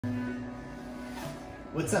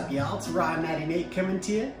What's up, y'all? It's Raw Natty Nate coming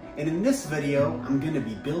to you, and in this video, I'm going to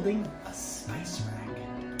be building a spice rack.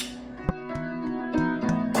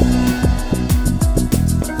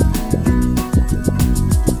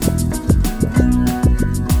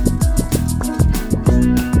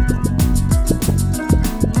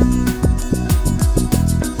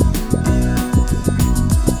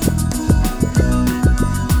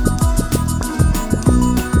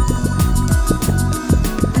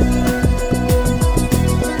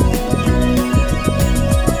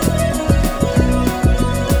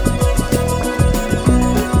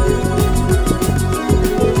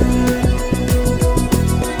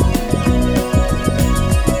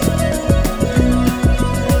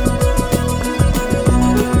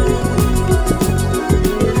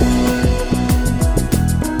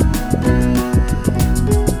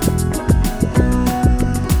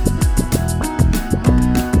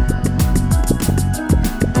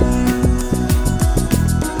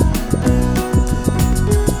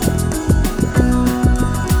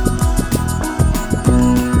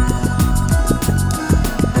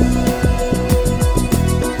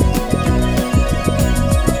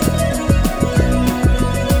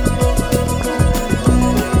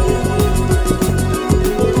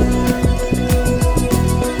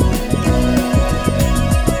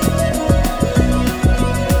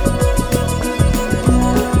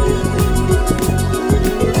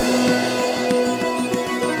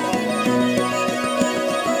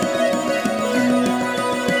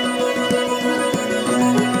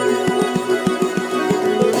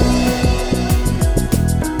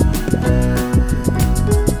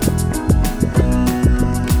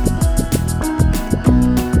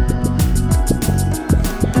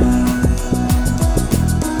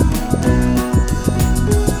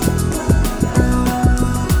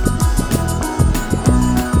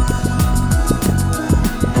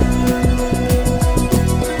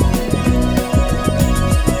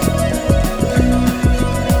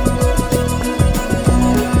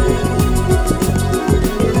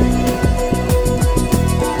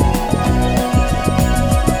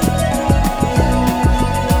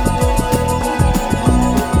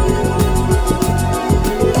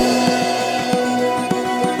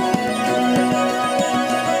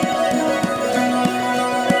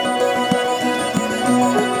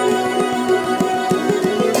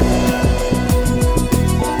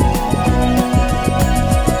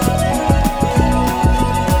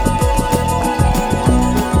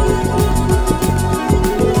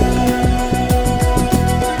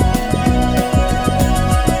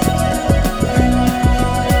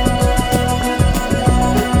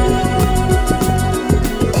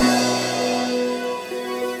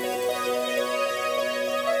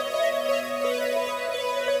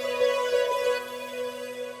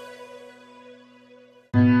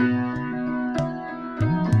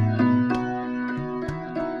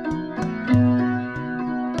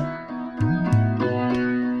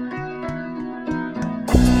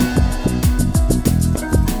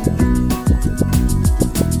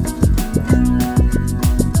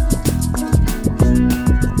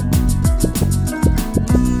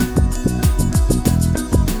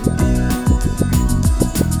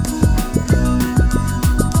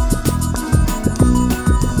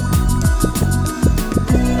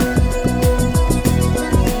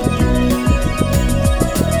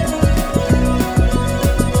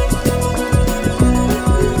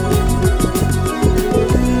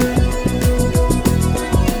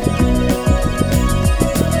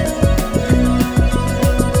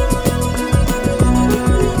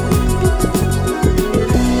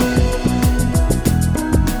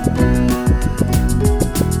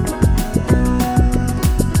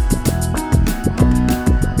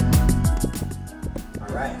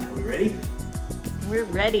 We're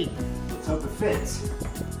ready. Let's hope it fits.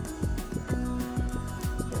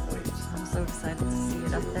 I'm so excited to see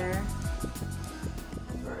it up there.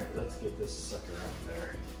 Alright, let's get this sucker up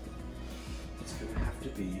there. It's gonna have to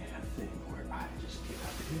be a thing where I just get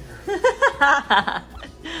up here.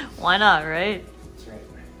 Why not, right? That's right.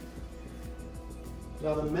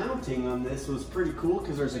 Now the mounting on this was pretty cool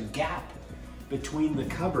because there's a gap between the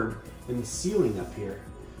cupboard and the ceiling up here.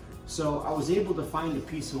 So I was able to find a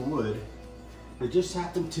piece of wood that just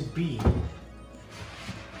happened to be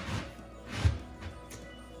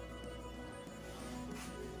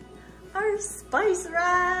our spice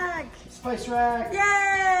rack! Spice rack!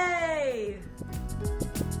 Yay!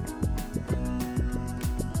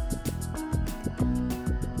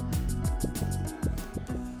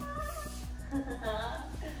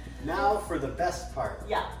 Now for the best part.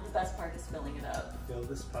 Yeah, the best part is filling it up. Fill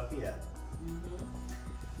this puppy up.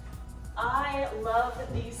 I love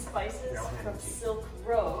these spices Yeah, from Silk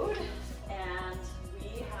Road, and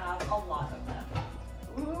we have a lot of them.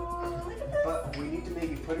 Ooh, look at this. But we need to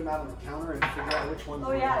maybe put them out on the counter and figure out which ones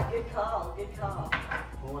Oh we yeah, want. good call, good call.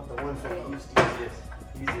 We want the ones that are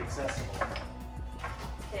easy accessible.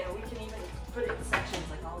 Okay, we can even put it in sections,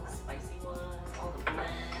 like all the spicy ones, all the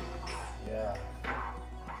blends. Yeah.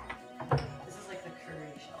 This is like the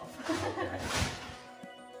curry shelf.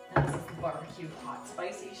 And this is the barbecue hot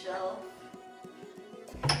spicy shelf.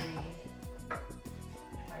 Curry.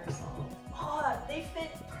 Fire salt. Oh, they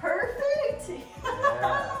fit perfect!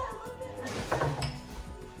 Yeah.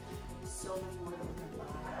 So much more than we can buy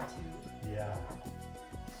too. Yeah.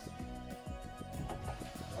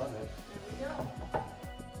 Love it. There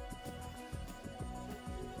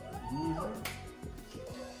we go.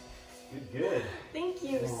 Good. Thank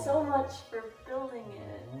you so much for building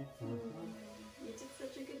it. You did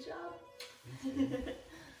such a good job.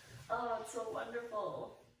 Oh, it's so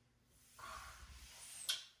wonderful.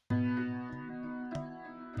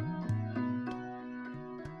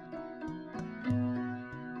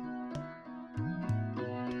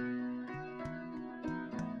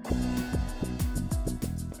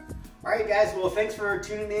 Alright guys, well thanks for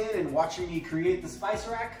tuning in and watching me create the spice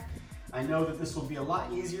rack. I know that this will be a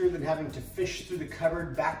lot easier than having to fish through the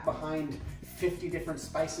cupboard back behind 50 different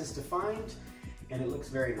spices to find, and it looks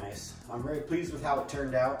very nice. I'm very pleased with how it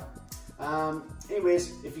turned out.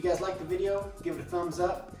 Anyways, if you guys liked the video, give it a thumbs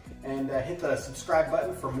up and hit the subscribe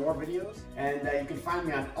button for more videos. And you can find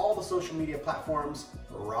me on all the social media platforms,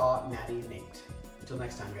 Raw Natty Nate. Until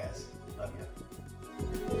next time guys, love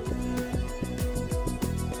you.